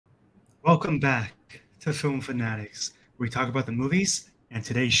Welcome back to Film Fanatics, where we talk about the movies and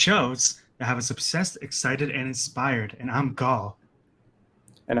today's shows that have us obsessed, excited, and inspired. And I'm Gall.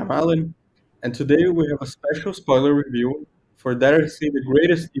 And I'm Alan, and today we have a special spoiler review for dare I say the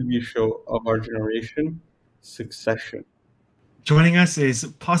greatest TV show of our generation, Succession. Joining us is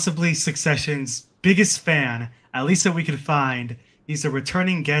possibly Succession's biggest fan, at least that we can find. He's a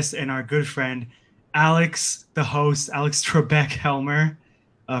returning guest and our good friend, Alex, the host, Alex Trebek Helmer,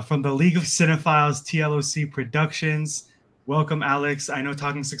 from the League of Cinephiles TLOC Productions. Welcome, Alex. I know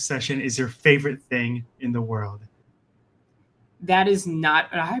talking Succession is your favorite thing in the world. That is not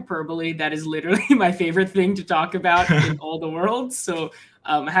a hyperbole. That is literally my favorite thing to talk about in all the world. So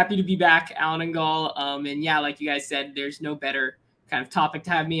happy to be back, Alan and Gall. And yeah, like you guys said, there's no better kind of topic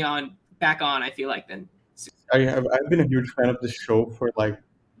to have me back on, I feel like, than. I've been a huge fan of this show for like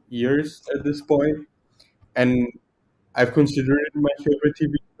years at this point, and I've considered it my favorite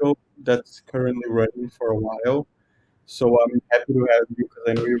TV show that's currently running for a while. So I'm happy to have you because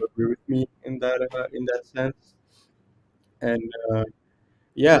I know you agree with me in that sense. And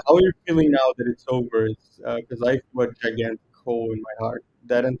yeah, how are you feeling now that it's over? Because I feel a gigantic hole in my heart.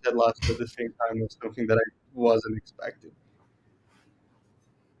 That and Ted Lasso at the same time was something that I wasn't expecting.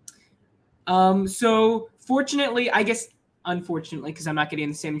 So fortunately, I guess unfortunately, because I'm not getting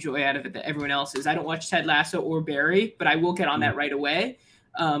the same joy out of it that everyone else is, I don't watch Ted Lasso or Barry, but I will get on that right away.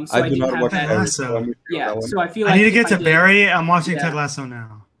 So I do not have watch that. Barry, Lasso. so I'm with you on Yeah, that one. so I feel I like need to if get to did- Barry. I'm watching Yeah. Ted Lasso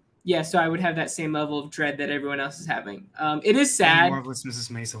now. Yeah, so I would have that same level of dread that everyone else is having. It is And sad. Marvelous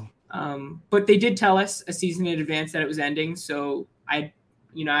Mrs. Maisel. But they did tell us a season in advance that it was ending, so I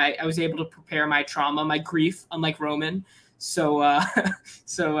was able to prepare my trauma, my grief, unlike Roman. So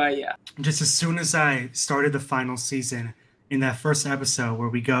yeah. Just as soon as I started the final season, in that first episode where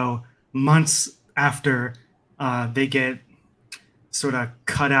we go months after they get sort of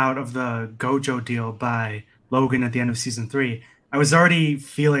cut out of the Gojo deal by Logan at the end of season 3, I was already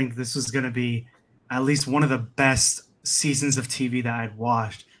feeling this was going to be at least one of the best seasons of TV that I'd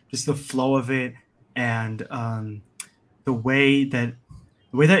watched. Just the flow of it and the way that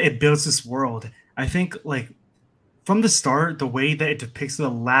it builds this world. I think like from the start, the way that it depicts the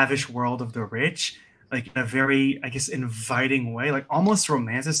lavish world of the rich, like in a very, I guess, inviting way, like almost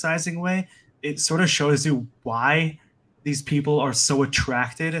romanticizing way, it sort of shows you why these people are so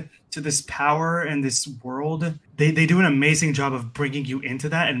attracted to this power and this world. They do an amazing job of bringing you into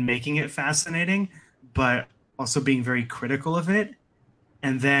that and making it fascinating, but also being very critical of it.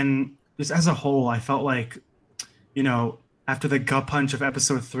 And then just as a whole, I felt like, after the gut punch of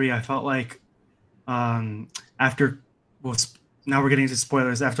episode 3, I felt like after, well, now we're getting into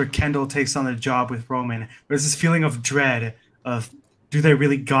spoilers. After Kendall takes on the job with Roman, there's this feeling of dread of, do they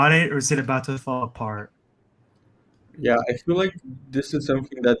really got it, or is it about to fall apart? Yeah, I feel like this is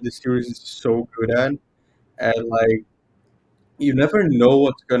something that this series is so good at, and like you never know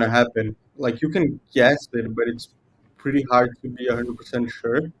what's gonna happen. Like you can guess it, but it's pretty hard to be 100%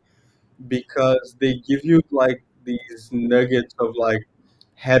 sure because they give you like these nuggets of like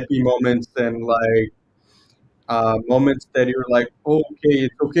happy moments and like moments that you're like, oh, okay,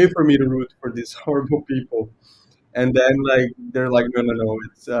 it's okay for me to root for these horrible people, and then like they're like, no, no, no,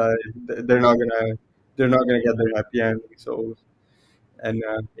 it's they're not gonna get their happy ending. So and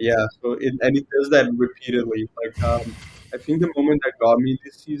yeah, so it does that repeatedly. Like I think the moment that got me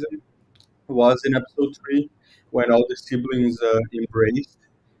this season was in episode 3 when all the siblings embraced.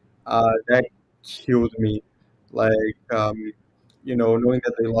 That killed me. Like knowing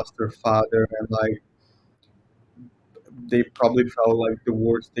that they lost their father and like they probably felt like the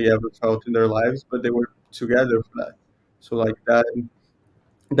worst they ever felt in their lives, but they were together for that. So like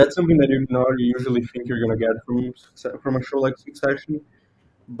that's something that you not usually think you're gonna get from a show like Succession,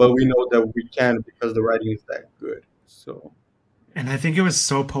 but we know that we can because the writing is that good. So And I think it was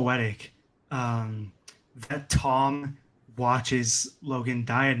so poetic that Tom watches Logan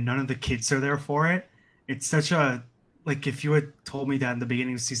die and none of the kids are there for it. It's such a, like, if you had told me that in the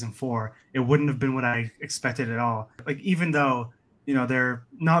beginning of season 4, it wouldn't have been what I expected at all. Like, even though, they're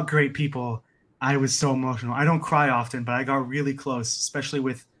not great people, I was so emotional. I don't cry often, but I got really close, especially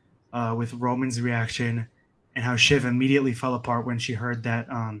with Roman's reaction and how Shiv immediately fell apart when she heard that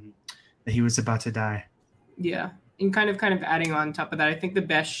he was about to die. Yeah, and kind of adding on top of that, I think the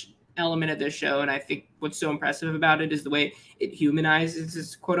best element of this show, and I think what's so impressive about it, is the way it humanizes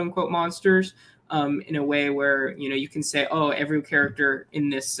its quote unquote monsters in a way where you can say, oh, every character in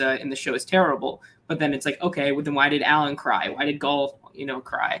the show is terrible, but then it's like, okay, well, then why did Alan cry? Why did Gull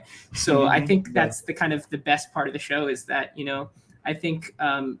cry? So I think that's the kind of the best part of the show is that I think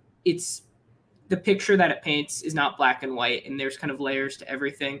it's the picture that it paints is not black and white, and there's kind of layers to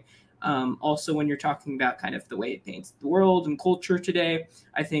everything. Also, when you're talking about kind of the way it paints the world and culture today,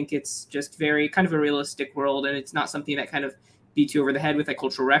 I think it's just very kind of a realistic world, and it's not something that kind of beats you over the head with like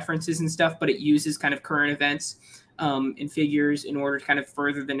cultural references and stuff, but it uses kind of current events and figures in order to kind of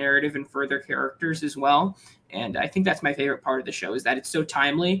further the narrative and further characters as well. And I think that's my favorite part of the show, is that it's so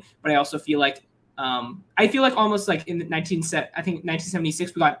timely, but I also feel like almost like in the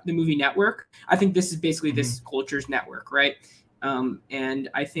 1976 we got the movie Network. I think this is basically this culture's network, right? And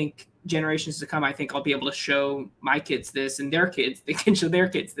I think generations to come, I think I'll be able to show my kids this, and their kids, they can show their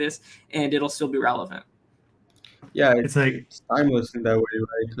kids this, and it'll still be relevant. Yeah, It's like it's timeless in that way,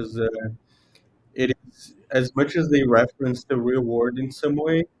 right? Because it is, as much as they reference the real world in some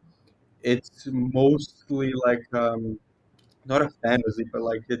way, it's mostly like not a fantasy, but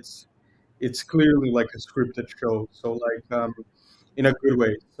like it's clearly like a scripted show. So like in a good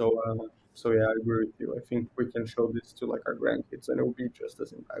way. So yeah, I agree with you. I think we can show this to like our grandkids, and it will be just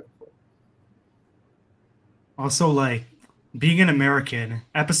as impactful. also like being an American,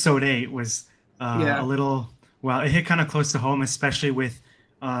 episode 8 was a little, well, it hit kind of close to home, especially with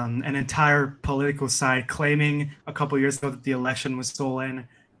an entire political side claiming a couple years ago that the election was stolen,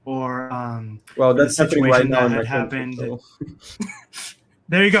 or Well, the that's happening right situation now that in my had country. happened. So.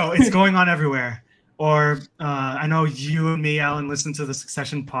 There you go. It's going on everywhere. Or I know you and me, Alan, listen to the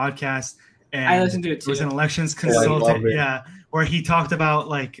Succession podcast, and I listened to it there was too. an elections Oh, I love consultant, it. yeah, where he talked about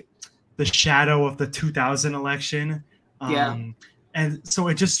like the shadow of the 2000 election. Yeah. And so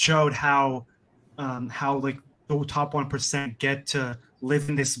it just showed how like the top 1% get to live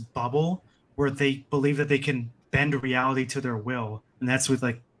in this bubble where they believe that they can bend reality to their will, and that's with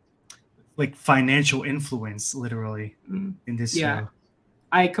like financial influence, literally, in this show.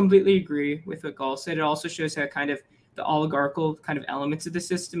 I completely agree with what Gall said. It also shows how kind of the oligarchical kind of elements of the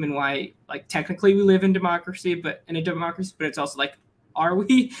system, and why like technically we live in democracy, but it's also like, are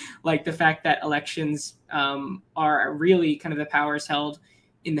we? Like the fact that elections are really kind of the powers held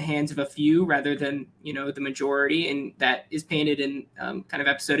in the hands of a few rather than, you know, the majority. And that is painted in kind of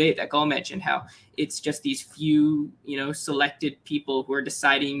episode 8 that Gall mentioned, how it's just these few, you know, selected people who are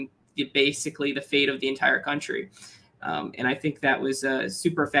deciding basically the fate of the entire country. And I think that was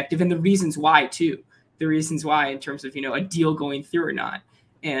super effective. And the reasons why, too. The reasons why in terms of, you know, a deal going through or not.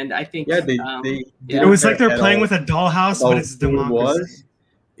 And I think... Yeah, they it was like they're playing with a dollhouse, but it's democracy.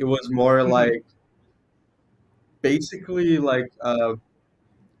 It was more like basically like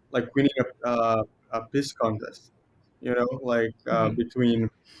winning a piss contest, you know, like between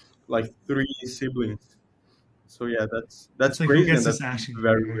like 3 siblings. So yeah, that's like, crazy, who gets and this that's action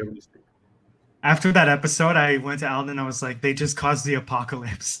very figure? realistic. After that episode, I went to Alan and I was like, they just caused the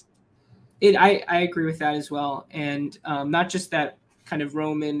apocalypse. I agree with that as well. And not just that kind of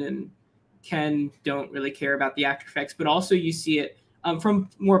Roman and Ken don't really care about the after effects, but also you see it from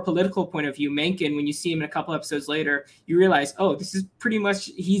more political point of view. Mencken, when you see him in a couple episodes later, you realize, oh, this is pretty much,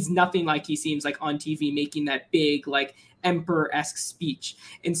 he's nothing like he seems like on TV, making that big, like emperor-esque speech.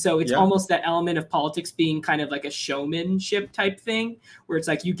 And so it's almost that element of politics being kind of like a showmanship type thing, where it's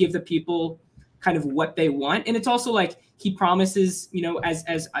like you give the people kind of what they want. And it's also like he promises, you know,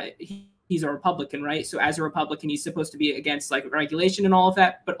 he's a Republican, right? So as a Republican, he's supposed to be against like regulation and all of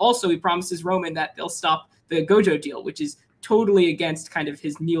that. But also he promises Roman that they'll stop the Gojo deal, which is totally against kind of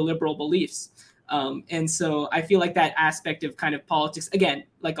his neoliberal beliefs. And so I feel like that aspect of kind of politics, again,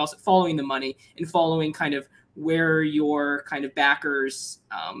 like also following the money and following kind of where your kind of backers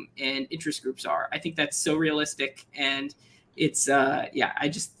and interest groups are. I think that's so realistic. And it's, I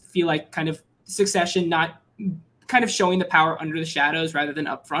just feel like kind of Succession not kind of showing the power under the shadows rather than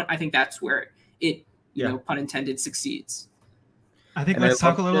up front. I think that's where it, you know, pun intended, succeeds. I think let's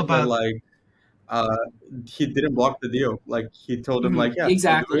talk a little about like he didn't block the deal. Like he told him like, yeah,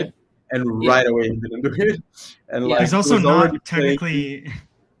 exactly. I'll do it. And right away he didn't do it. And like he's also not technically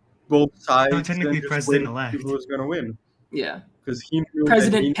both sides, not technically president-elect. Who was gonna win? Yeah, because he knew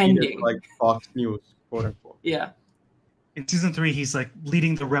president that he pending, needed, like Fox News, quote unquote. Yeah. In season 3, he's like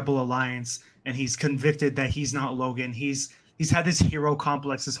leading the Rebel Alliance, and he's convicted that he's not Logan. He's had this hero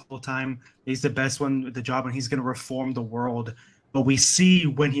complex this whole time. He's the best one with the job, and he's going to reform the world. But we see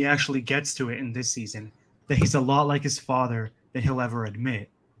when he actually gets to it in this season that he's a lot like his father than he'll ever admit.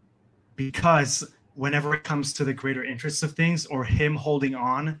 Because whenever it comes to the greater interests of things, or him holding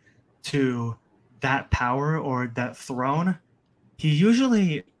on to that power or that throne, he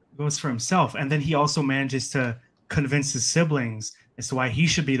usually goes for himself. And then he also manages to convince his siblings as to why he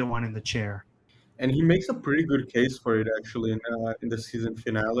should be the one in the chair. And he makes a pretty good case for it, actually, in the season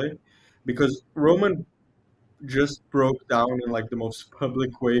finale, because Roman just broke down in like the most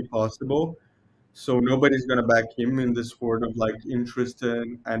public way possible so nobody's gonna back him in this sport of like interest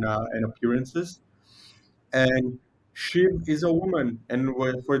and appearances. And Shiv is a woman, and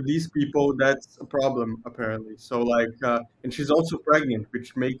for these people, that's a problem apparently. So like, and she's also pregnant,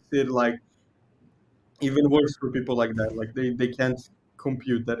 which makes it like even worse for people like that. Like they can't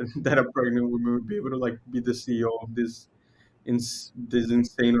compute that that a pregnant woman would be able to like be the CEO of this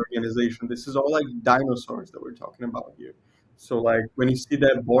insane organization. This is all like dinosaurs that we're talking about here. So like when you see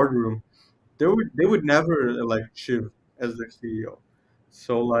that boardroom, they would never elect Shiv as their CEO.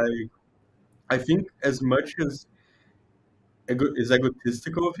 So like I think as much as is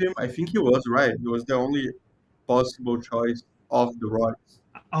egotistical of him, I think he was right. It was the only possible choice of the Royals.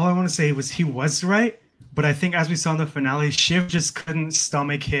 All I want to say was he was right, but I think as we saw in the finale, Shiv just couldn't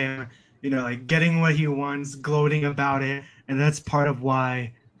stomach him, like getting what he wants, gloating about it, and that's part of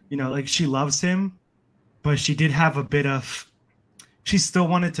why, like she loves him, but she did have a bit of, she still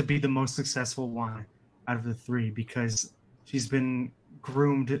wanted to be the most successful one out of the three because she's been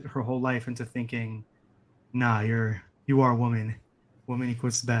groomed her whole life into thinking, nah, you are a woman. Woman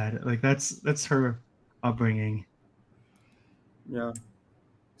equals bad. Like that's her upbringing. Yeah.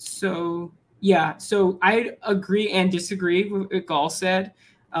 So yeah, so I agree and disagree with what Gall said.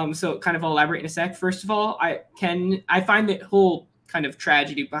 So kind of elaborate in a sec. First of all, I find the whole kind of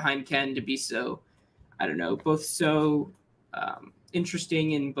tragedy behind Ken to be so, I don't know, both so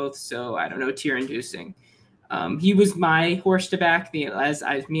interesting and both so, I don't know, tear-inducing. He was my horse to back,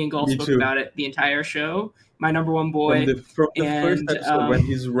 as me and Gall spoke about it the entire show. My number one boy. From the first episode, when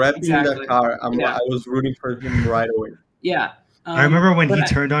he's rapping in the car, I was rooting for him right away. Yeah. I remember when he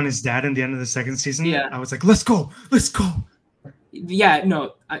turned on his dad in the end of the second season. Yeah. I was like, let's go. Yeah,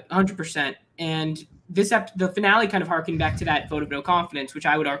 no, 100%. And the finale kind of harkened back to that vote of no confidence, which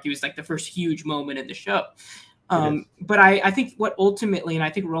I would argue is like the first huge moment in the show. But I think what ultimately, and I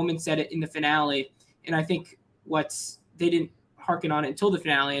think Roman said it in the finale, and I think they didn't harken on it until the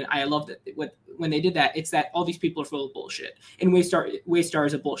finale, and I loved it when they did that. It's that all these people are full of bullshit, and Waystar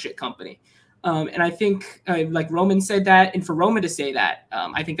is a bullshit company. And I think like Roman said that, and for Roman to say that,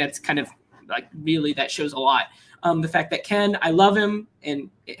 I think that's kind of like really that shows a lot. The fact that Ken, I love him, and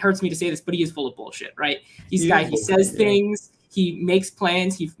it hurts me to say this, but he is full of bullshit, right? He says things, he makes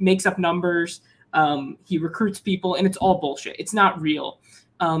plans, he makes up numbers, he recruits people, and it's all bullshit. It's not real.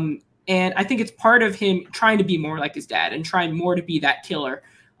 And I think it's part of him trying to be more like his dad and trying more to be that killer.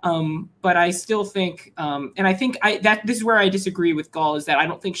 But I still think, and I think this is where I disagree with Gall, is that I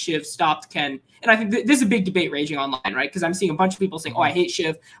don't think Shiv stopped Ken. And I think this is a big debate raging online, right? Because I'm seeing a bunch of people saying, oh, I hate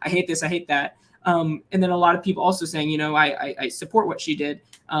Shiv, I hate this, I hate that. And then a lot of people also saying, I support what she did.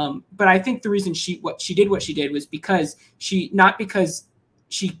 But I think the reason she did what she did was because not because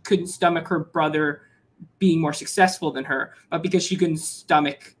she couldn't stomach her brother being more successful than her, but because she couldn't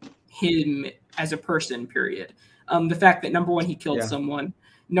stomach him as a person, period. The fact that, number one, he killed someone.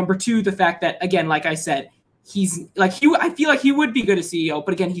 Number two, the fact that, again, like I said, he's like I feel like he would be good as CEO,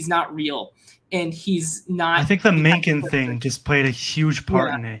 but again, he's not real, and he's not. I think the Mencken thing just played a huge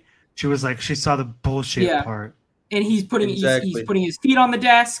part in it. She was like, she saw the bullshit part, and he's putting he's putting his feet on the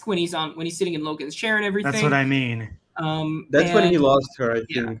desk when he's sitting in Logan's chair and everything. That's what I mean. That's when he lost her. I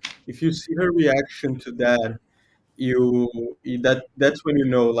think if you see her reaction to that, that's when you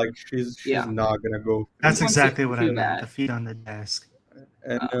know, like, she's not gonna go. That's exactly what I meant. The feet on the desk.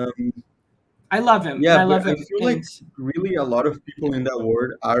 And I love him. Yeah, I love him. I feel like really a lot of people in that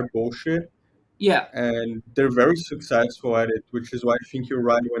world are bullshit. Yeah. And they're very successful at it, which is why I think you're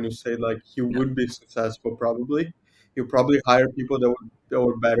right when you say like he would be successful. Probably he'll probably hire people that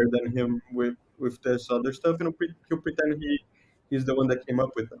were better than him with this other stuff, and he'll pretend he's the one that came up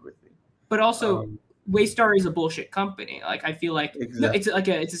with everything. But also, Waystar is a bullshit company. Like, I feel like it's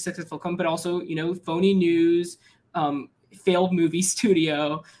a successful company, but also, phony news, failed movie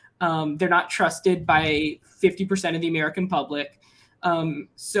studio. They're not trusted by 50% of the American public.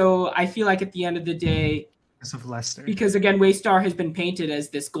 So I feel like at the end of the day, of Lester, because again, Waystar has been painted as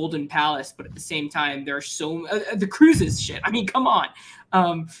this golden palace, but at the same time, there are so the cruises shit. I mean, come on.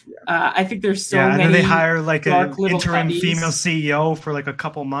 I think there's so many. And then they hire like an interim puppies. Female CEO for like a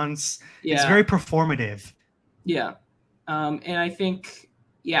couple months. Yeah. It's very performative. Yeah. And I think,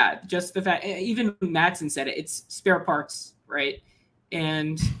 just the fact, even Madsen said it, it's spare parts, right?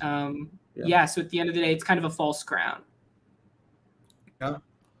 And so at the end of the day, it's kind of a false crown.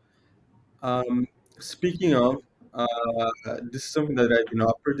 Yeah. Speaking of, this is something that I did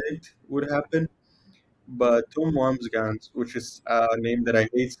not predict would happen, but Tom Wormsgans, which is a name that I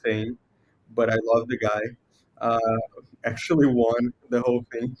hate saying, but I love the guy, actually won the whole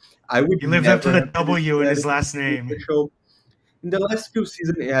thing. He lived up to the W in his last name. In the last few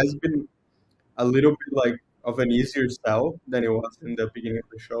seasons, it has been a little bit like of an easier sell than it was in the beginning of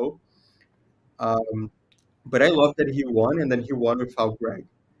the show. But I love that he won, and then he won without Greg,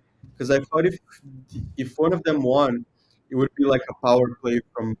 because I thought if one of them won, it would be like a power play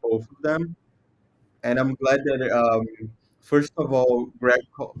from both of them. And I'm glad that first of all, Greg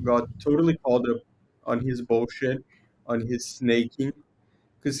got totally called up on his bullshit, on his snaking,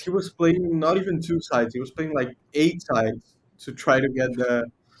 because he was playing not even two sides; he was playing like 8 sides to try to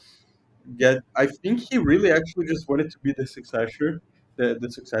get. I think he really actually just wanted to be the successor,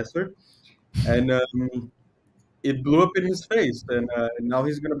 the successor, and it blew up in his face, and now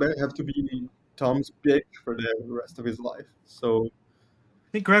he's gonna have to be Tom's bitch for the rest of his life. So I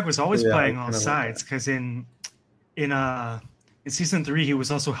think Greg was always yeah, playing I all kinda like sides, because in season 3 he was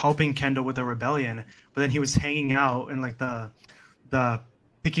also helping Kendall with the rebellion, but then he was hanging out in like the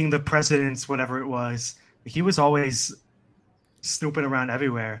picking the presidents, whatever it was. He was always snooping around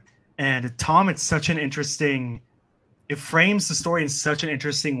everywhere. And Tom, it's such an interesting. It frames the story in such an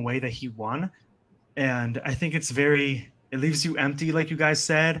interesting way that he won, and I think it's very. It leaves you empty, like you guys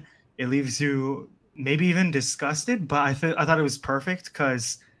said. It leaves you maybe even disgusted, but I thought it was perfect,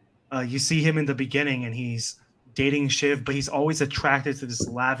 because you see him in the beginning and he's dating Shiv, but he's always attracted to this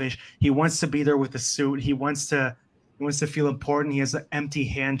lavish. He wants to be there with the suit. He wants to feel important. He has an empty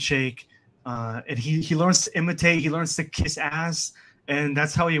handshake, and he learns to imitate. He learns to kiss ass, and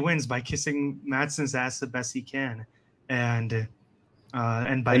that's how he wins, by kissing Madsen's ass the best he can, and by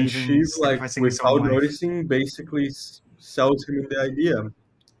and even she, like, sacrificing his own without life. noticing, basically sells him in the idea.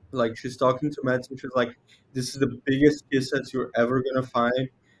 Like, she's talking to Matt, and she's like, "This is the biggest kiss that you're ever gonna find,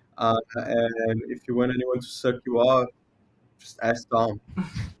 and if you want anyone to suck you off, just ask Tom."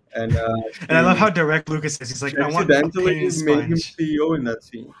 And And I love how direct Lucas is. He's she like, I want a accidentally pain made him sponge. CEO in that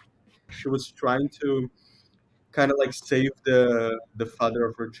scene. She was trying to kind of like save the father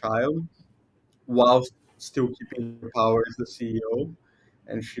of her child while still keeping her power as the CEO,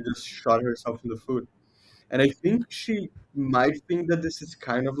 and she just shot herself in the foot. And I think she might think that this is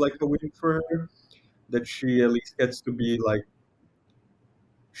kind of like a win for her, that she at least gets to be like,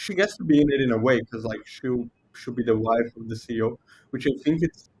 she gets to be in it in a way, because like she'll be the wife of the CEO, which I think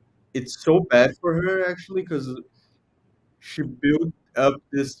it's so bad for her actually, because she built up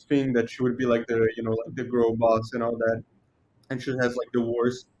this thing that she would be like the, like the girl boss and all that, and she has like the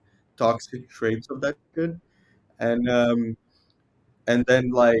worst toxic traits of that kid, and then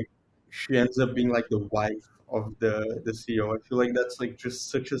like she ends up being like the wife of the CEO. I feel like that's like just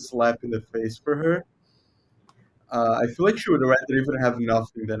such a slap in the face for her. I feel like she would rather even have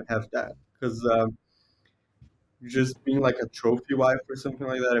nothing than have that, because just being like a trophy wife or something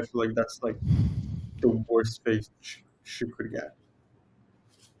like that, I feel like that's like the worst face she could get.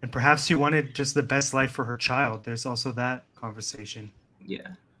 And perhaps she wanted just the best life for her child. There's also that conversation. Yeah.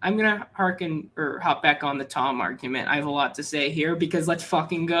 I'm going to harken or hop back on the Tom argument. I have a lot to say here because let's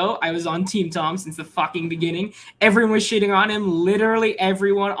fucking go. I was on Team Tom since the fucking beginning. Everyone was shitting on him. Literally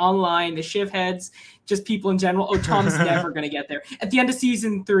everyone online, the shiv heads, just people in general. Oh, Tom's never going to get there. At the end of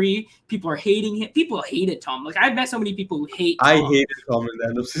season 3, people are hating him. People hated Tom. Like, I've met so many people who hate Tom. I hated Tom in the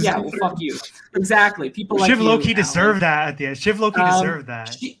end of season Yeah, well, fuck you. Exactly. People like Shiv you, low-key Alan. deserved that at the end. Shiv low-key deserved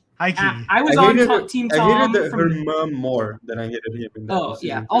that. I was on Team I Tom. hated her mom more than I hated him in that. Oh,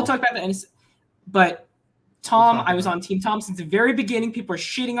 yeah. I'll talk about that. But Tom, I was on Team Tom since the very beginning. People are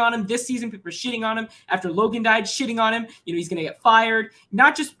shitting on him. This season, people are shitting on him. After Logan died, shitting on him. He's going to get fired.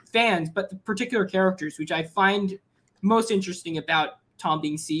 Not just fans, but the particular characters, which I find most interesting about Tom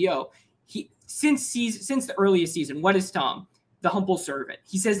being CEO. Since the earliest season, what is Tom? The humble servant.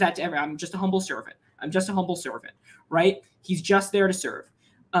 He says that to everyone. I'm just a humble servant. I'm just a humble servant, right? He's just there to serve.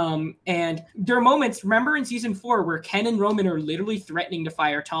 And there are moments, remember in season 4, where Ken and Roman are literally threatening to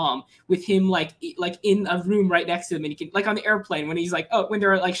fire Tom with him like in a room right next to him, and he can, like on the airplane, when he's like, when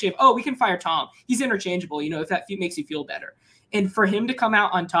they're like, we can fire Tom. He's interchangeable, if that makes you feel better. And for him to come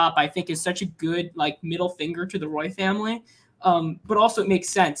out on top, I think is such a good like middle finger to the Roy family. But also it makes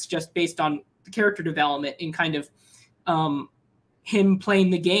sense just based on the character development and kind of him playing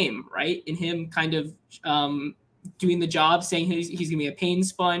the game, right? And him kind of doing the job, saying he's gonna be a pain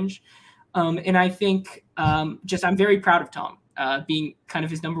sponge, and I think I'm very proud of Tom being kind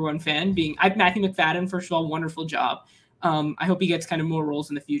of his number one fan. Matthew McFadden, first of all, wonderful job. I hope he gets kind of more roles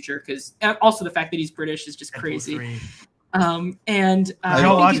in the future, because also the fact that he's British is just crazy. And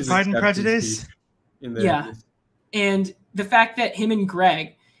y'all watch Pride and Prejudice? Yeah, and the fact that him and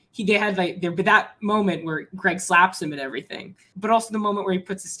Greg, they had that moment where Greg slaps him and everything, but also the moment where he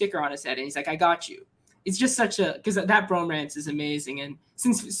puts a sticker on his head and he's like, "I got you." It's just because that bromance is amazing. And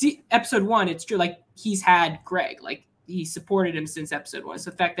since episode 1, it's true, like he's had Greg, like he supported him since episode 1.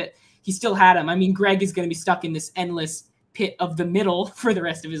 So the fact that he still had him. I mean, Greg is going to be stuck in this endless pit of the middle for the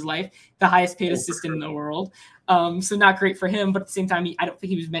rest of his life, the highest paid assistant in the world. So not great for him, but at the same time, I don't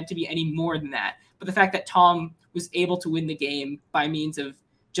think he was meant to be any more than that. But the fact that Tom was able to win the game by means of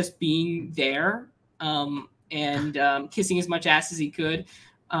just being there and kissing as much ass as he could,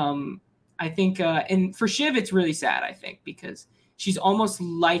 I think, and for Shiv, it's really sad, I think, because she's almost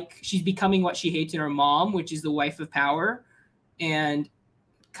like she's becoming what she hates in her mom, which is the wife of power, and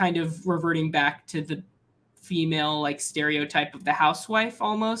kind of reverting back to the female like stereotype of the housewife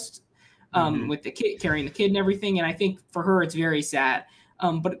almost, with the kid carrying the kid and everything. And I think for her, it's very sad.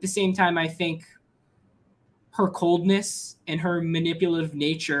 But at the same time, I think her coldness and her manipulative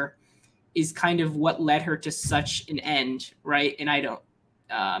nature is kind of what led her to such an end, right? And I don't,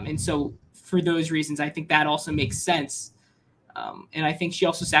 and so for those reasons, I think that also makes sense. And I think she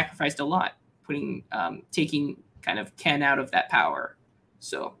also sacrificed a lot, taking kind of Ken out of that power.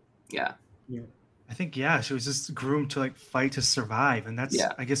 So, yeah. I think, she was just groomed to like fight to survive. And that's,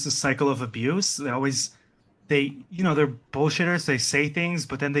 I guess, the cycle of abuse. They're bullshitters. They say things,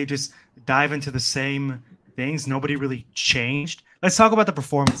 but then they just dive into the same things. Nobody really changed. Let's talk about the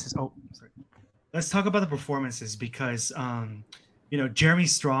performances. Oh, sorry. Let's talk about the performances because, Jeremy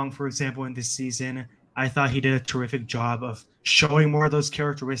Strong, for example, in this season, I thought he did a terrific job of showing more of those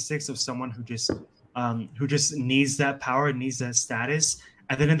characteristics of someone who just needs that power, needs that status.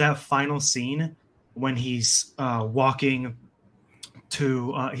 And then in that final scene, when he's walking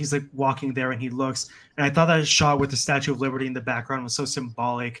there and he looks, and I thought that shot with the Statue of Liberty in the background was so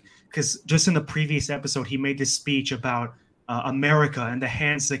symbolic because just in the previous episode, he made this speech about America and the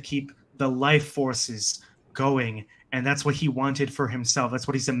hands that keep the life forces going. And that's what he wanted for himself. That's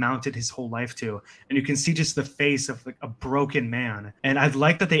what he's amounted his whole life to. And you can see just the face of like a broken man. And I'd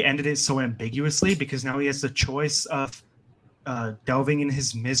like that they ended it so ambiguously because now he has the choice of delving in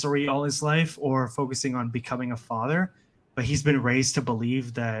his misery all his life or focusing on becoming a father. But he's been raised to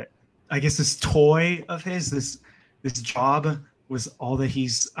believe that, I guess, this toy of his, this job was all that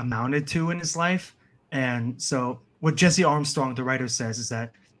he's amounted to in his life. And so what Jesse Armstrong, the writer, says is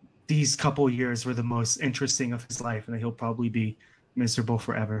that these couple years were the most interesting of his life and that he'll probably be miserable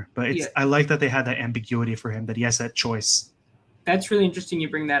forever. But I like that they had that ambiguity for him, that he has that choice. That's really interesting you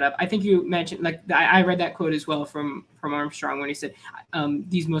bring that up. I think you mentioned, like, I read that quote as well from Armstrong when he said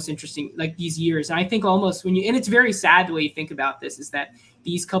these most interesting, like, these years. And I think almost and it's very sad the way you think about this, is that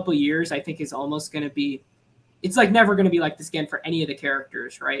these couple years, I think, is almost going to be, it's like never going to be like this again for any of the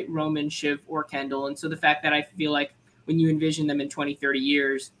characters, right? Roman, Shiv, or Kendall. And so the fact that I feel like when you envision them in 20, 30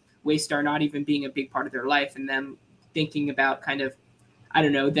 years, Waystar not even being a big part of their life and them thinking about kind of, I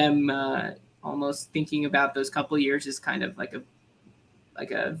don't know, them almost thinking about those couple of years is kind of like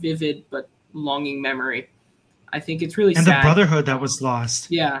a vivid but longing memory. I think it's really sad. And the brotherhood that was lost.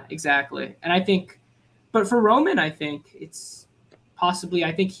 Yeah, exactly. And I think, but for Roman, I think it's possibly,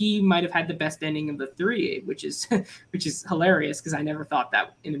 I think he might have had the best ending of the three, which is hilarious because I never thought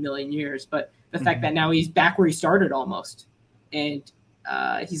that in a million years. But the fact that now he's back where he started almost, and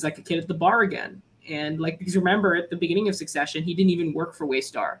he's like a kid at the bar again. And like, because remember at the beginning of Succession, he didn't even work for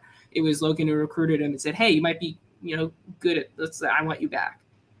Waystar. It was Logan who recruited him and said, "Hey, you might be, good at this. I want you back."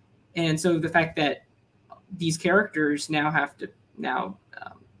 And so the fact that these characters now have to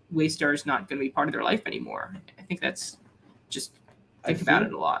Waystar is not going to be part of their life anymore. I think that's just think about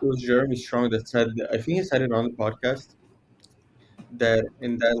it a lot. It was Jeremy Strong that said, I think he said it on the podcast, that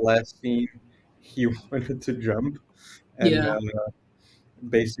in that last scene he wanted to jump and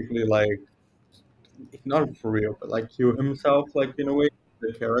basically like, not for real, but like kill himself, like in a way,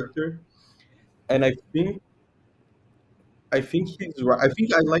 the character. And I think he's right. I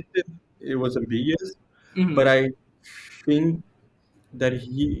think I liked it. It was ambiguous, but I think that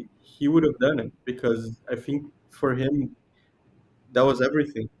he would have done it because I think for him that was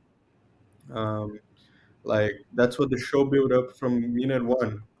everything. Like that's what the show built up from minute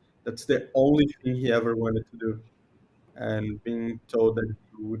one. That's the only thing he ever wanted to do, and being told that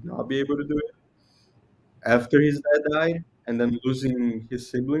he would not be able to do it after his dad died, and then losing his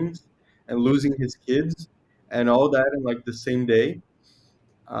siblings and losing his kids and all that in like the same day.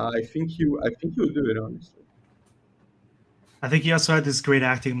 I think he would do it, honestly. I think he also had this great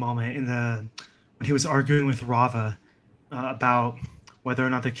acting moment when he was arguing with Rava about whether or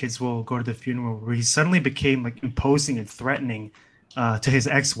not the kids will go to the funeral, where he suddenly became like imposing and threatening to his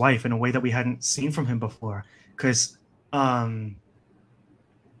ex-wife in a way that we hadn't seen from him before. Because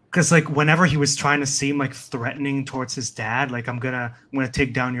like whenever he was trying to seem like threatening towards his dad, like I'm gonna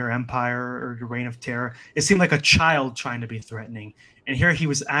take down your empire or your reign of terror, it seemed like a child trying to be threatening. And here he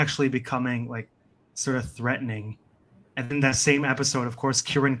was actually becoming like sort of threatening. And then that same episode, of course,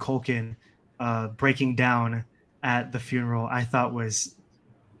 Kieran Culkin breaking down at the funeral, I thought was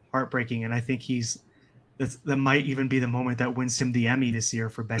heartbreaking. And I think that might even be the moment that wins him the Emmy this year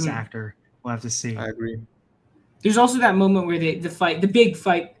for Best Actor. We'll have to see. I agree. There's also that moment where the big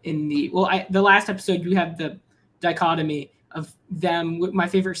fight in the last episode, you have the dichotomy of them. One of my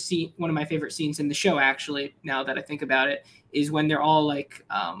favorite scenes in the show, actually, now that I think about it, is when they're all like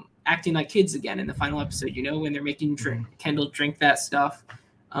acting like kids again in the final episode, when they're making Kendall drink that stuff.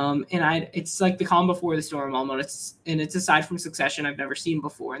 It's like the calm before the storm almost. It's aside from Succession I've never seen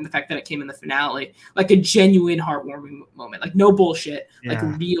before, and the fact that it came in the finale, like a genuine heartwarming moment, like no bullshit, like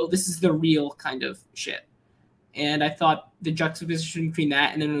real. This is the real kind of shit. And I thought the juxtaposition between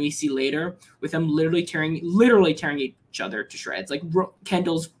that and then when we see later with them literally tearing each other to shreds, like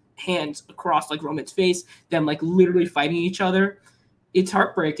Kendall's hands across like Roman's face, them like literally fighting each other. It's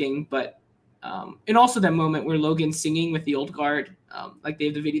heartbreaking, but and also that moment where Logan's singing with the old guard, like they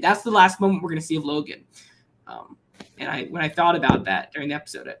have the video. That's the last moment we're gonna see of Logan. And when I thought about that during the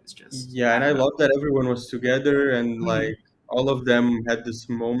episode, it was just and I love that everyone was together and like all of them had this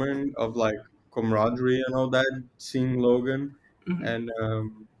moment of like camaraderie and all that, seeing Logan, and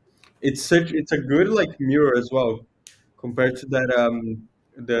it's a good like mirror as well compared to that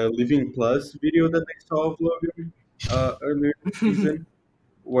the Living Plus video that they saw of Logan earlier in the season,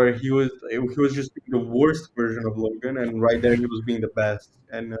 where he was just being the worst version of Logan, and right there he was being the best.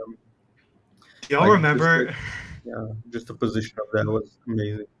 And y'all remember? Just the position of that was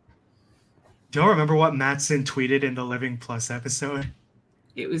amazing. Do y'all remember what Mattson tweeted in the Living Plus episode?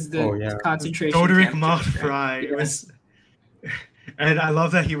 It was the concentration. Godric Mothfry. It was, and I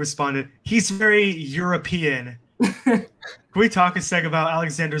love that he responded. He's very European. Can we talk a sec about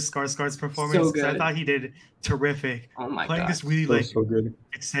Alexander Skarsgård's performance? So good. I thought he did terrific. Oh my Playing god, this really so good.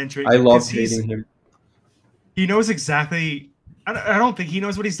 Eccentric. I love hating him. He knows exactly. I don't think he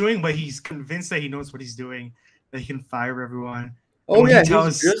knows what he's doing, but he's convinced that he knows what he's doing. That he can fire everyone. Oh yeah,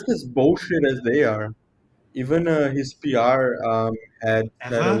 he's just as bullshit as they are. Even his PR had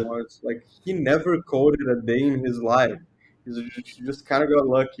said it once, like he never coded a day in his life. He just kind of got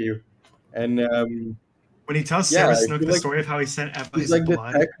lucky. And when he tells Sarah Snook the story of how he sent Eva his like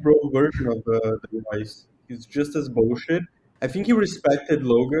blood, the tech bro version of the device. He's just as bullshit. I think he respected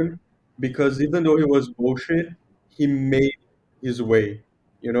Logan because even though he was bullshit, he made his way.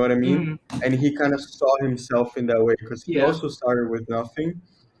 You know what I mean? And he kind of saw himself in that way because he also started with nothing.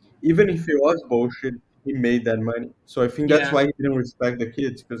 Even if he was bullshit, he made that money. So I think that's why he didn't respect the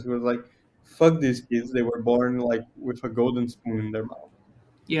kids, because he was like, fuck these kids. They were born like with a golden spoon in their mouth.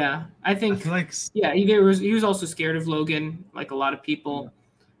 Yeah, I feel like he was also scared of Logan, like a lot of people.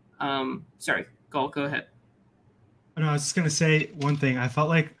 Sorry, go ahead. No, I was just gonna say one thing. I felt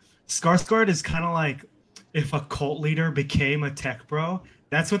like Skarsgård is kind of like if a cult leader became a tech bro.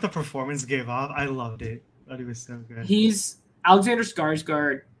 That's what the performance gave off. I loved it. I thought he was so good. He's Alexander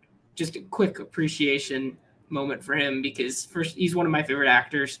Skarsgård. Just a quick appreciation moment for him because first, he's one of my favorite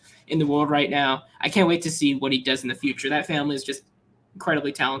actors in the world right now. I can't wait to see what he does in the future. That family is just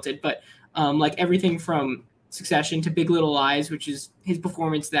incredibly talented. But like everything from Succession to Big Little Lies, which is his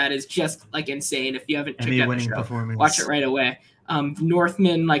performance, that is just like insane. If you haven't checked out the show, watch it right away.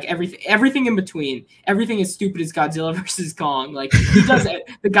 Northman, like everything in between, everything as stupid as Godzilla versus Kong. Like he does it.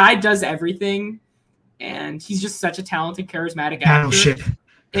 The guy does everything, and he's just such a talented, charismatic actor.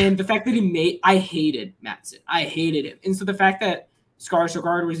 And the fact that I hated Mattson. I hated him. And so the fact that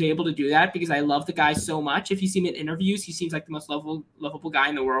Skarsgård was able to do that, because I love the guy so much. If you see him in interviews, he seems like the most lovable guy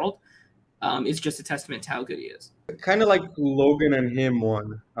in the world. It's just a testament to how good he is. Kind of like Logan and him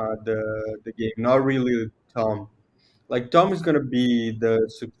won the game, not really Tom. Like Tom is gonna be the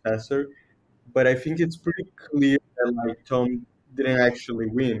successor, but I think it's pretty clear that like Tom didn't actually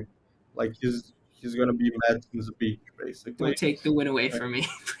win. Like he's gonna be Madsen's beach, basically. Don't take the win away from me.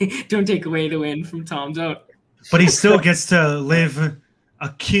 Don't take away the win from Tom. Don't. But he still gets to live a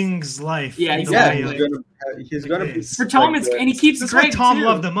king's life. Yeah, exactly. He's gonna be for Tom. Like and he keeps that's Greg. What Tom too.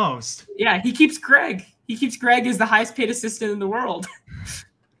 loved the most. Yeah, he keeps Greg. He keeps Greg as the highest paid assistant in the world.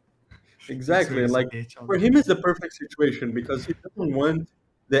 Exactly. Like for him, it's the perfect situation because he doesn't want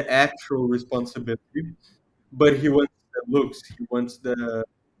the actual responsibility, but he wants the looks. He wants the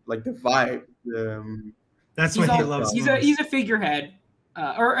vibe. That's what he loves. He's a figurehead.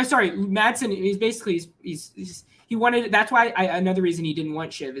 Sorry, Mattson. He's basically he wanted. That's why another reason he didn't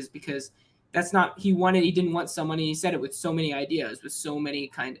want Shiv is because that's not he didn't want someone. And he said it with so many ideas, with so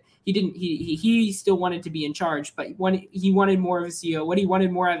many he still wanted to be in charge, but he wanted more of a CEO. What he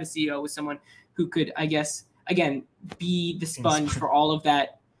wanted more out of a CEO was someone who could, I guess, again, be the sponge for all of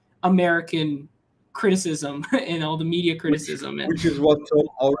that American criticism and all the media criticism. Which is what Tom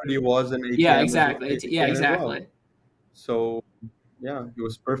already was in ATM. Yeah, exactly. ATM as exactly. well. So yeah, he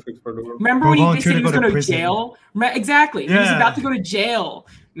was perfect for the role. Remember Bro when they volunteered said to he was go to going to prison. jail? Exactly. He was Yeah. about to go to jail,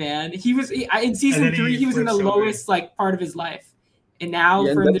 man. He was in season 3. He was in the flips over. lowest like part of his life, and now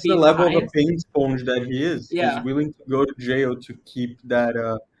Yeah, for and him to that's be the the level of a highest. pain sponge that he is. Yeah. He's willing to go to jail to keep that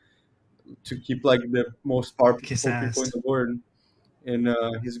to keep like the most powerful Kiss people ass. in the world in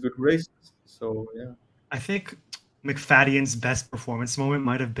his good graces. So yeah. I think McFadden's best performance moment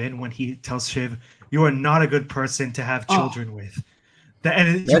might have been when he tells Shiv, "You are not a good person to have children with."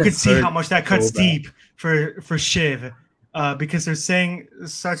 And you could see how much that cuts so bad. deep for Shiv, because they're saying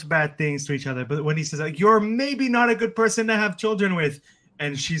such bad things to each other. But when he says like, "You're maybe not a good person to have children with,"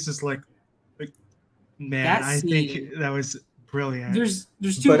 and she's just like man, That I scene, think that was brilliant. There's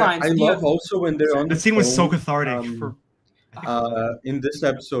two But lines. I love also when they're on the That scene phone. was so cathartic. In this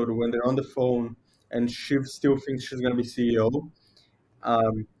episode, when they're on the phone and Shiv still thinks she's gonna be CEO,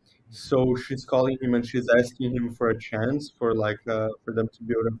 so she's calling him and she's asking him for a chance for like for them to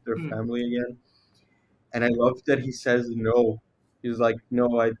build up their family again. And I love that he says no. He's like,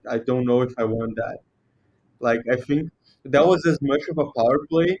 no, I don't know if I want that. Like I think that was as much of a power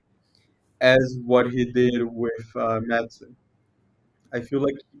play as what he did with Madsen. I feel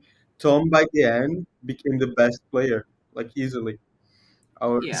like Tom by the end became the best player, like easily.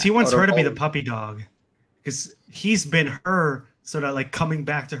 He wants her to be the puppy dog, because he's been her sort of like coming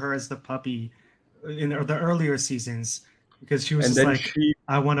back to her as the puppy in the earlier seasons, because she was just like,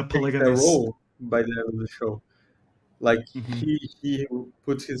 I want a polygamous role by the end of the show. Like he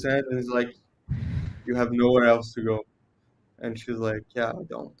puts his hand and is like, you have nowhere else to go, and she's like, yeah, I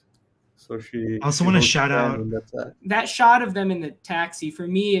don't. So I also want to shout out that shot of them in the taxi. For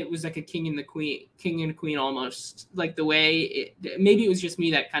me, it was like a king and queen almost. Like the way maybe it was just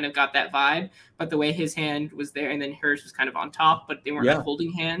me that kind of got that vibe, but the way his hand was there and then hers was kind of on top, but they weren't like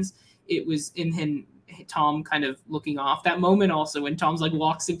holding hands. It was in him, Tom kind of looking off. That moment also when Tom's like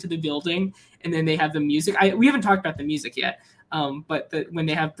walks into the building and then they have the music. We haven't talked about the music yet, but when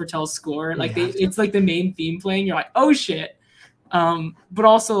they have Bertel's score, like it's like the main theme playing. You're like, oh shit. But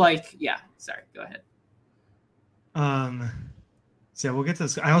also like, sorry, go ahead. So yeah, we'll get to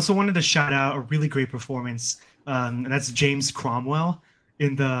this. I also wanted to shout out a really great performance. And that's James Cromwell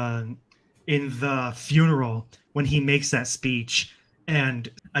in the funeral when he makes that speech. And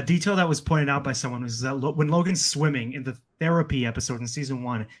a detail that was pointed out by someone was that when Logan's swimming in the therapy episode in season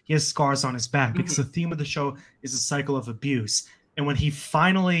 1, he has scars on his back because the theme of the show is a cycle of abuse. And when he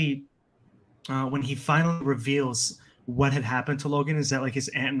finally reveals what had happened to Logan, is that like his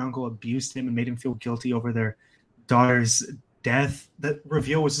aunt and uncle abused him and made him feel guilty over their daughter's death. That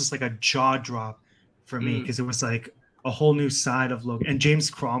reveal was just like a jaw drop for me, because it was like a whole new side of Logan. And James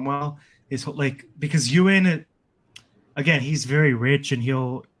Cromwell is like, because Ewan, again, he's very rich and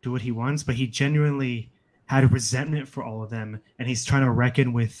he'll do what he wants, but he genuinely had a resentment for all of them, and he's trying to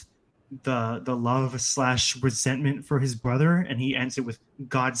reckon with the love / resentment for his brother, and he ends it with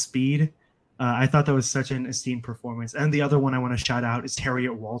Godspeed. I thought that was such an esteemed performance. And the other one I want to shout out is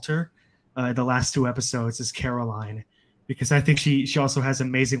Harriet Walter. The last 2 episodes is Caroline, because I think she also has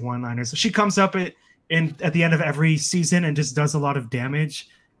amazing one-liners. She comes up at the end of every season and just does a lot of damage.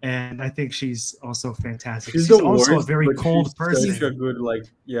 And I think she's also fantastic. She's also a very cold person. Such a good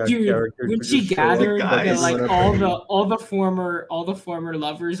character. When she gathered like all the former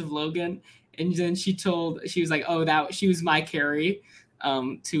lovers of Logan, and then she was like, oh, she was my Carrie.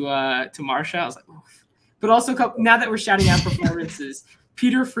 To Marsha, I was like, oof. But also now that we're shouting out performances,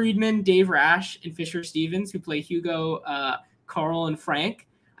 Peter Friedman, Dave Rash, and Fisher Stevens, who play Hugo, Carl, and Frank.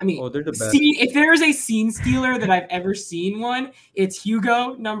 I mean, they're the best. If there is a scene stealer that I've ever seen one, it's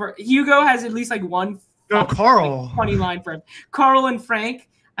Hugo. Hugo has at least like one. Carl. Like 20 line for him. Carl and Frank.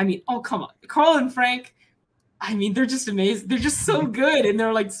 I mean, oh come on, Carl and Frank. I mean, they're just amazing. They're just so good, and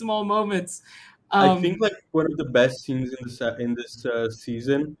they're like small moments. I think like one of the best scenes in this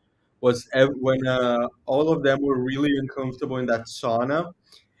season was when all of them were really uncomfortable in that sauna,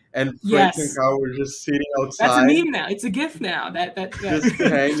 and Frank and Carl were just sitting outside. That's a meme now. It's a GIF now. That just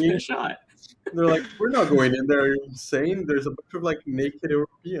hanging. Shot. They're like, we're not going in there. Are you insane? There's a bunch of like naked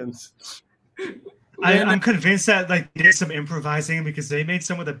Europeans. I'm convinced that like they did some improvising, because they made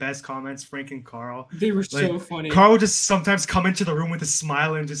some of the best comments, Frank and Carl. They were so funny. Carl would just sometimes come into the room with a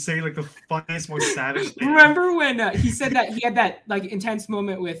smile and just say like the funniest, most savage thing. Remember when he said that he had that like intense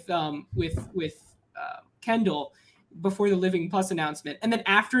moment with Kendall before the Living Plus announcement, and then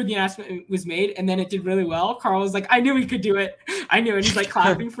after the announcement was made and then it did really well, Carl was like, I knew he could do it. I knew it. He's like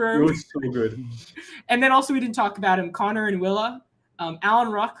clapping for him. It was so good. And then also we didn't talk about him, Connor and Willa.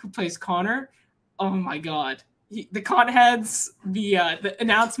 Alan Ruck, who plays Connor. Oh my god. The con heads, the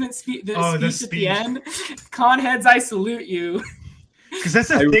announcement speech, the speech at the end. Con heads, I salute you. Because that's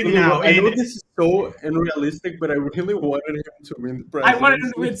the thing now. I know this is so unrealistic, but I really wanted him to win the presidency. I wanted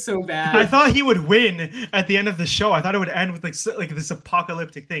him to win so bad. I thought he would win at the end of the show. I thought it would end with like this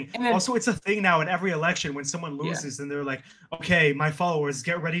apocalyptic thing. And then, also, it's a thing now in every election when someone loses and they're like, okay, my followers,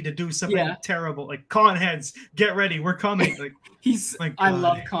 get ready to do something terrible. Like, con heads, get ready, we're coming. Like I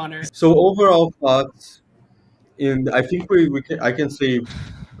love Connor. So overall thoughts, I think I can say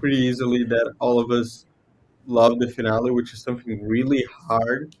pretty easily that all of us love the finale, which is something really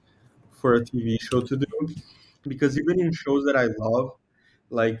hard for a TV show to do, because even in shows that I love,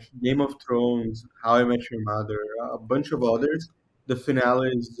 like Game of Thrones, How I Met Your Mother, a bunch of others, the finale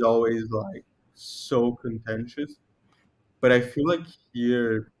is always like so contentious. But I feel like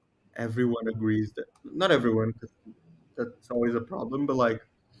here everyone agrees that, not everyone, because that's always a problem, but like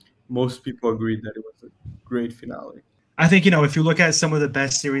most people agreed that it was a great finale. I think, if you look at some of the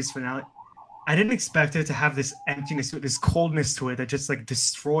best series finale, I didn't expect it to have this emptiness, this coldness to it that just like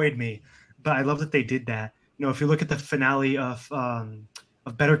destroyed me. But I love that they did that. If you look at the finale of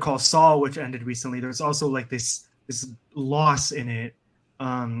Better Call Saul, which ended recently, there's also like this loss in it.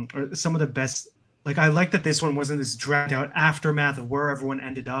 Or some of the best. Like, I like that this one wasn't this dragged out aftermath of where everyone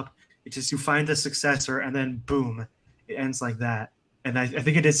ended up. It's just you find the successor and then boom, it ends like that. And I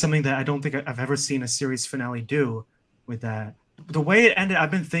think it did something that I don't think I've ever seen a series finale do with that. The way it ended, I've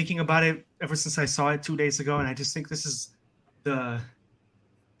been thinking about it ever since I saw it 2 days ago, and I just think this is the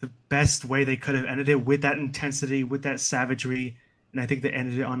best way they could have ended it, with that intensity, with that savagery, and I think they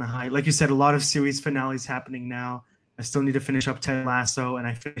ended it on a high. Like you said, a lot of series finales happening now. I still need to finish up Ted Lasso, and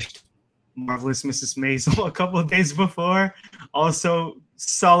I finished Marvelous Mrs. Maisel a couple of days before. Also,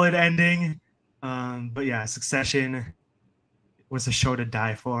 solid ending. But yeah, Succession was a show to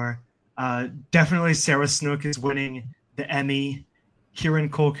die for. Definitely Sarah Snook is winning the Emmy. Kieran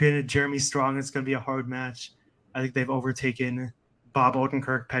Culkin, Jeremy Strong, it's going to be a hard match. I think they've overtaken Bob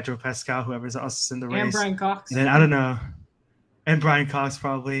Odenkirk, Pedro Pascal, whoever's else in the race. And Brian Cox. And then, I don't know. And Brian Cox,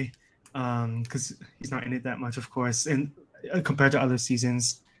 probably. Because he's not in it that much, of course, and compared to other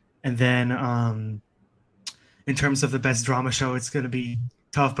seasons. And then in terms of the best drama show, it's going to be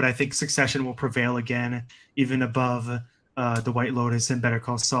tough, but I think Succession will prevail again, even above The White Lotus and Better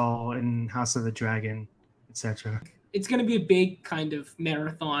Call Saul and House of the Dragon, etc. It's going to be a big kind of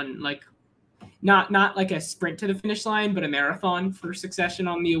marathon, like not like a sprint to the finish line, but a marathon for Succession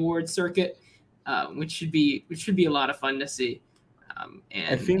on the awards circuit, which should be a lot of fun to see. And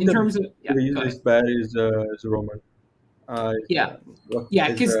I think in terms of the easiest bet is Roman.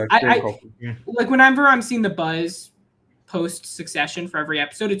 Because I like whenever I'm seeing the buzz post Succession for every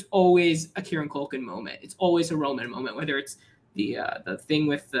episode, it's always a Kieran Culkin moment. It's always a Roman moment, whether it's the thing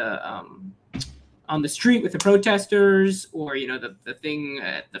with the on the street with the protesters, or the thing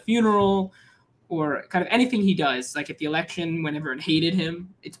at the funeral, or kind of anything he does, like at the election when everyone hated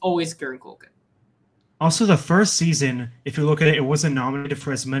him. It's always Kieran Culkin. Also, the first season, if you look at it, it wasn't nominated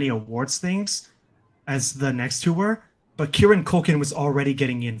for as many awards things as the next two were. But Kieran Culkin was already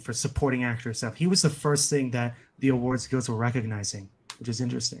getting in for supporting actor stuff. He was the first thing that the awards guilds were recognizing, which is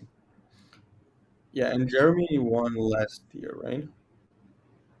interesting. Yeah, and Jeremy won last year, right?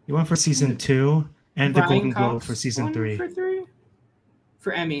 He won for season 2 and Brian the Golden Cox Globe for season 3.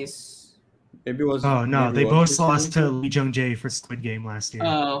 For Emmys. Maybe it was. Oh no, they both lost to Lee Jung Jae for Squid Game last year.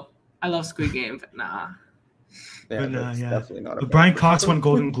 Oh, I love Squid Game, but nah. Yeah, that's definitely not. But Brian Cox won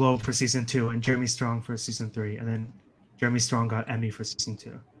Golden Globe for season 2 and Jeremy Strong for season 3, and then Jeremy Strong got Emmy for season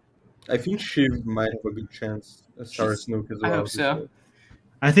 2. I think Shiv might have a good chance as Sarah Snook as well. I hope so.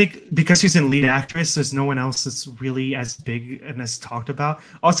 I think because she's in lead actress, there's no one else that's really as big and as talked about.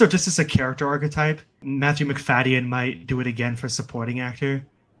 Also, just as a character archetype, Matthew McFadden might do it again for supporting actor,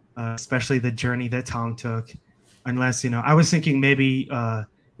 especially the journey that Tom took. Unless, I was thinking maybe it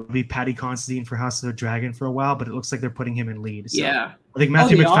would be Paddy Considine for House of the Dragon for a while, but it looks like they're putting him in lead. So yeah. I think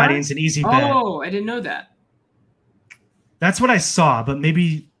Matthew McFadden's an easy bet. Oh, I didn't know that. That's what I saw, but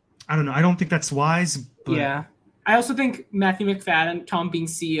maybe, I don't know. I don't think that's wise. But... Yeah. I also think Matthew McFadden, Tom being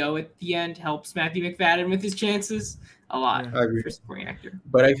CEO at the end, helps Matthew McFadden with his chances a lot. I agree. For supporting actor.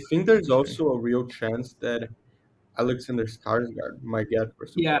 But I think there's also a real chance that Alexander Skarsgård might get for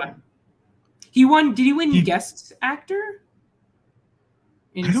supporting. Yeah. He won. Did he win guest actor?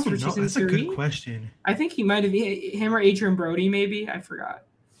 I don't know. That's a good question. I think he might have him or Adrian Brody, maybe. I forgot.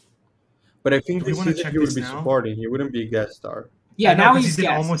 But I think this season he would be supporting. He wouldn't be a guest star. Yeah, now he's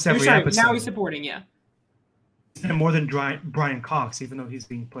guest. Almost every episode. Now he's supporting. Yeah. And more than Brian Cox, even though he's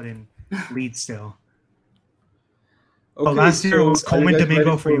being put in lead still. Okay, last year it was Coleman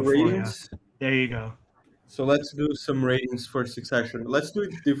Domingo for Euphoria. There you go. So let's do some ratings for Succession. Let's do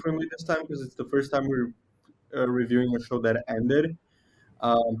it differently this time because it's the first time we're reviewing a show that ended.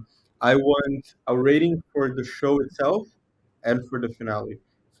 Um, I want a rating for the show itself and for the finale.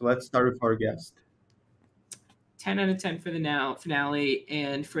 So let's start with our guest. 10 out of 10 for the finale.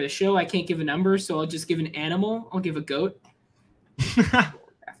 And for the show, I can't give a number, so I'll just give an animal. I'll give a goat.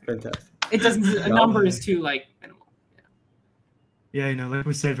 Fantastic. It doesn't. A number is too like minimal. Yeah, like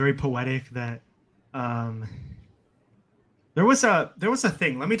we said, very poetic. That there was a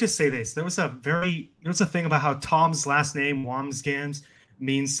thing. Let me just say this: there was a thing about how Tom's last name Wamsgans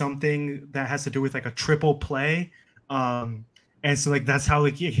means something that has to do with like a triple play, and so like that's how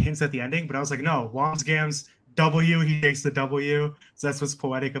like it hints at the ending. But I was like, no, Wamsgans W. He takes the W, so that's what's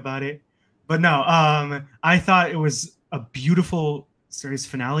poetic about it. But no, I thought it was a beautiful series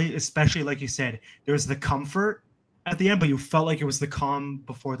finale, especially like you said, there was the comfort at the end, but you felt like it was the calm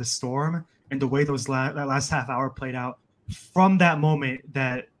before the storm, and the way that last half hour played out from that moment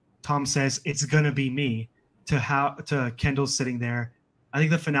that Tom says it's gonna be me to Kendall sitting there. I think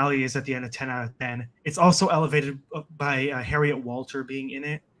the finale is at the end of 10 out of 10. It's also elevated by Harriet Walter being in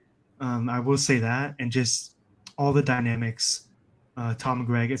it. I will say that, and just all the dynamics, Tom and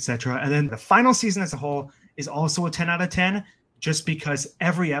Greg, etc. And then the final season as a whole is also a 10 out of 10. Just because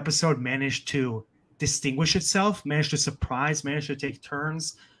every episode managed to distinguish itself, managed to surprise, managed to take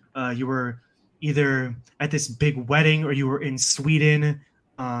turns. You were either at this big wedding or you were in Sweden,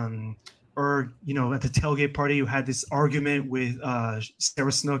 or, at the tailgate party, you had this argument with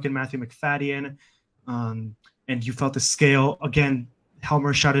Sarah Snook and Matthew McFadden, and you felt the scale. Again,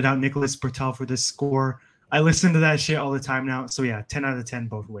 Helmer shouted out Nicholas Bertel for this score. I listen to that shit all the time now. So yeah, 10 out of 10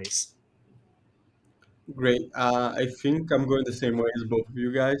 both ways. Great. I think I'm going the same way as both of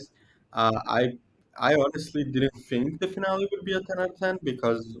you guys. I honestly didn't think the finale would be a 10 out of 10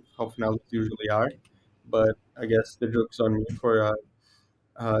 because of how finales usually are. But I guess the joke's on me for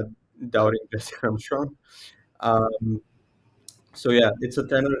doubting Jesse Armstrong. So yeah, it's a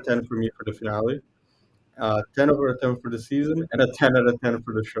 10 out of 10 for me for the finale. 10 over a 10 for the season, and a 10 out of 10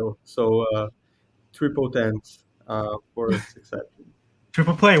 for the show. So triple 10s for Succession.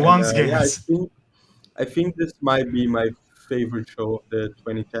 Triple play, Wong's games. Yeah, I think this might be my favorite show of the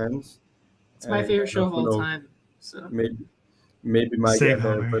 2010s. It's my favorite show of all time. So maybe might get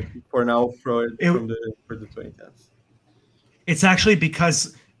there, but for now, for the 2010s. It's actually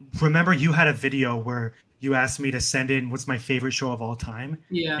because, remember, you had a video where you asked me to send in what's my favorite show of all time.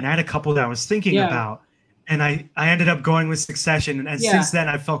 Yeah. And I had a couple that I was thinking about. And I ended up going with Succession. And since then,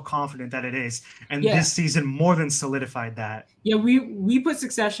 I felt confident that it is. And this season more than solidified that. Yeah, we put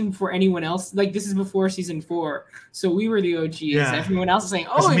Succession before anyone else. Like, this is before season 4. So we were the OGs. Yeah. Everyone else is saying,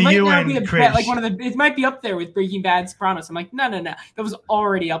 it might now be it might be up there with Breaking Bad, Sopranos. I'm like, no. That was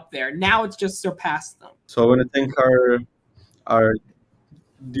already up there. Now it's just surpassed them. So I want to thank our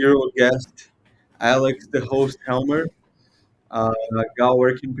dear old guest, Alex, the host, Helmer. Gal,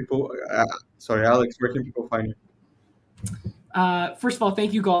 where can people... Alex, where can people find you? First of all,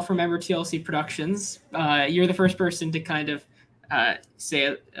 thank you, Gal, from Member TLC Productions. You're the first person to kind of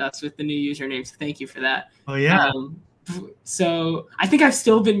say us with the new username, so thank you for that. Oh, yeah. So I think I've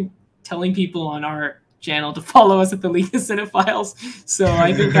still been telling people on our channel to follow us at the League of Cinephiles, so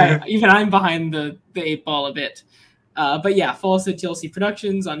I think I'm behind the 8 ball a bit. But yeah, follow us at TLC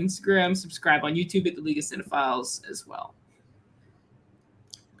Productions on Instagram, subscribe on YouTube at the League of Cinephiles as well.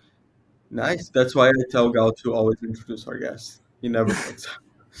 Nice. That's why I tell Gal to always introduce our guests. He never fucks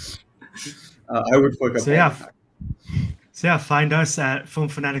up. I would fuck up. So yeah, find us at Film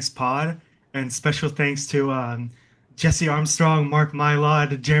Fanatics Pod, and special thanks to Jesse Armstrong, Mark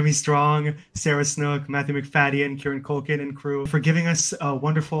Mylod, Jeremy Strong, Sarah Snook, Matthew McFadden, Kieran Culkin, and crew for giving us a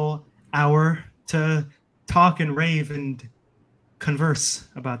wonderful hour to talk and rave and converse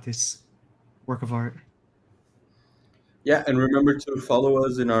about this work of art. Yeah, and remember to follow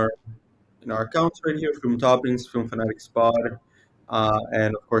us in our accounts right here, Film Toppings, Film Fanatics Pod,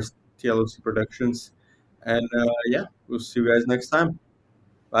 and of course TLC Productions. And we'll see you guys next time.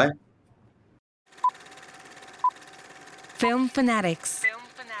 Bye. Film Fanatics.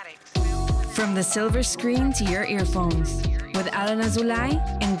 From the silver screen to your earphones with Alan Azulay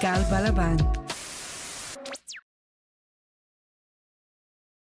and Gal Balaban.